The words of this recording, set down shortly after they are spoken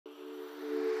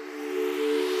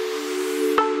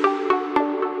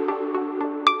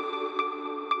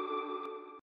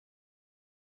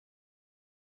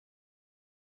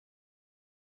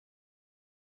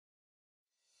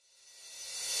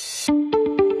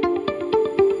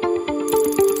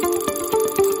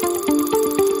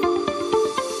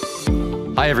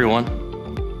Hi everyone,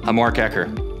 I'm Mark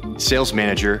Ecker, Sales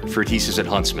Manager for Adhesives at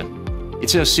Huntsman.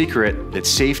 It's no secret that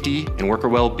safety and worker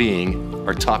well-being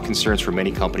are top concerns for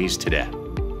many companies today.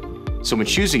 So when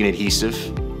choosing an adhesive,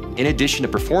 in addition to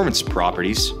performance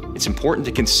properties, it's important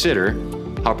to consider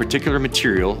how a particular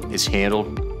material is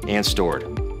handled and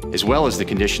stored, as well as the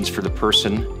conditions for the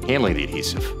person handling the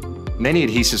adhesive. Many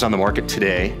adhesives on the market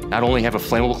today not only have a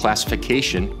flammable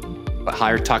classification, but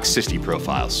higher toxicity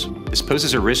profiles. This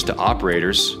poses a risk to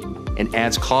operators and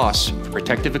adds costs for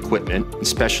protective equipment and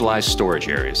specialized storage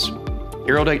areas.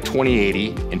 Araldite 2080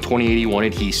 and 2081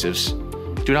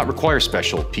 adhesives do not require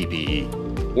special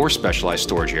PPE or specialized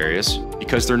storage areas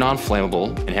because they're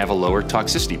non-flammable and have a lower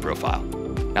toxicity profile.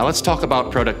 Now let's talk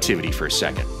about productivity for a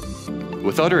second.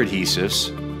 With other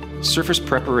adhesives, surface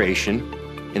preparation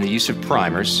and the use of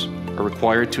primers are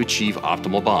required to achieve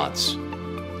optimal bonds,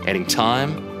 adding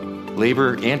time,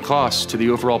 labor, and costs to the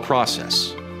overall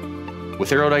process. With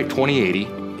Araldite 2080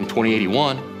 and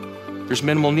 2081, there's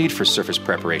minimal need for surface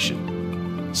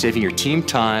preparation, saving your team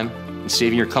time and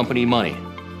saving your company money.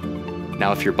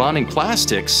 Now, if you're bonding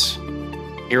plastics,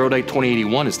 Araldite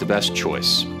 2081 is the best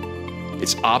choice.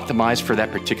 It's optimized for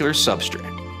that particular substrate.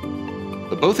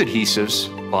 But both adhesives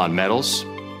bond metals,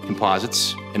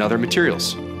 composites, and other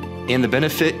materials. And the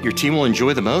benefit your team will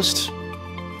enjoy the most?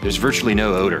 There's virtually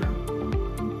no odor.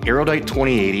 Araldite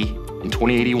 2080 and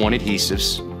 2081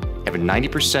 adhesives have a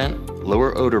 90%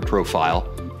 lower odor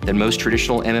profile than most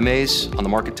traditional MMAs on the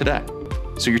market today.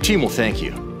 So your team will thank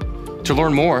you. To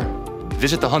learn more,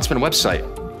 visit the Huntsman website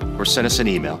or send us an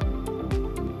email.